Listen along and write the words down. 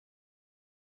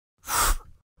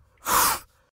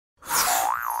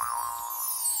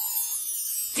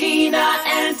Tina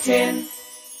and Tin.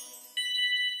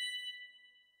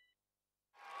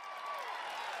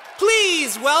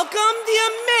 Please welcome the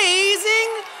amazing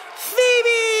Phoebe!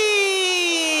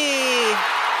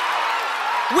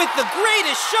 With the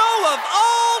greatest show of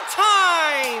all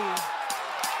time!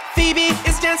 Phoebe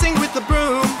is dancing with the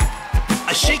broom,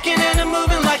 a shaking and a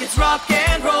moving like it's rock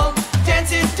and roll.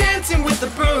 Dancing, dancing with the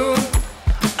broom,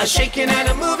 a shaking and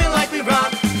a moving like we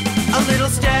rock. A little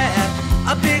step,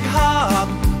 a big hop,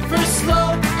 first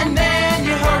slow and then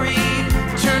you hurry.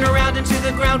 Turn around into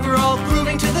the ground, we're all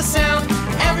grooving to the sound.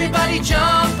 Everybody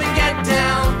jump and get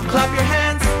down. Clap your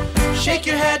hands, shake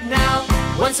your head now.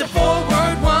 One step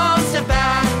forward, one step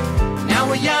back. Now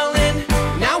we're yelling,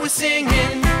 now we're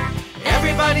singing.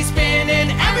 Everybody's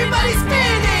spinning, everybody's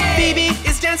spinning. Phoebe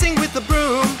is dancing with the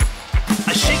broom,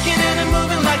 a shaking and a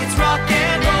moving like it's rock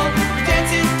and roll.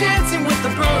 Dancing, dancing with the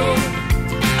broom,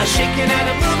 a shaking and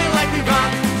a moving like we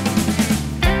rock.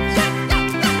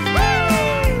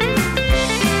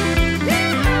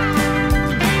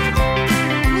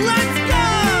 Let's go!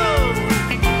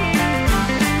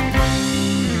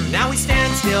 Now we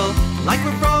stand still like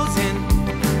we're frozen,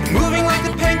 moving like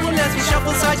the penguin as we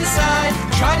shuffle side to side.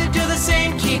 Try to do the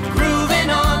same, keep grooving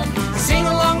on. Sing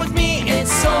along with me,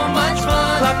 it's so much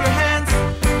fun. Clap your hands,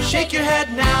 shake your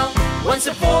head now. One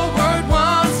step forward,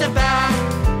 one step back.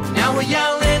 Now we're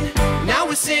yelling, now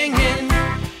we're singing.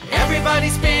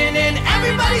 Everybody's spinning,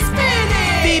 everybody's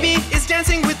spinning. Phoebe is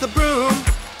dancing with the broom,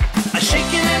 a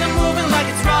shaking and a moving like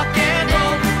it's rock and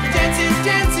roll. Dancing,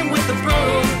 dancing with the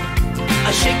broom,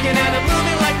 a shaking and a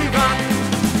moving like we rock.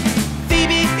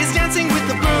 Phoebe is dancing with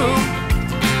the broom,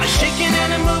 a shaking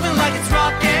and a moving like it's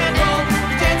rock and roll.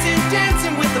 Dancing,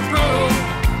 dancing with the broom,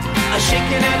 a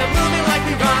shaking and a moving like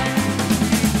we rock.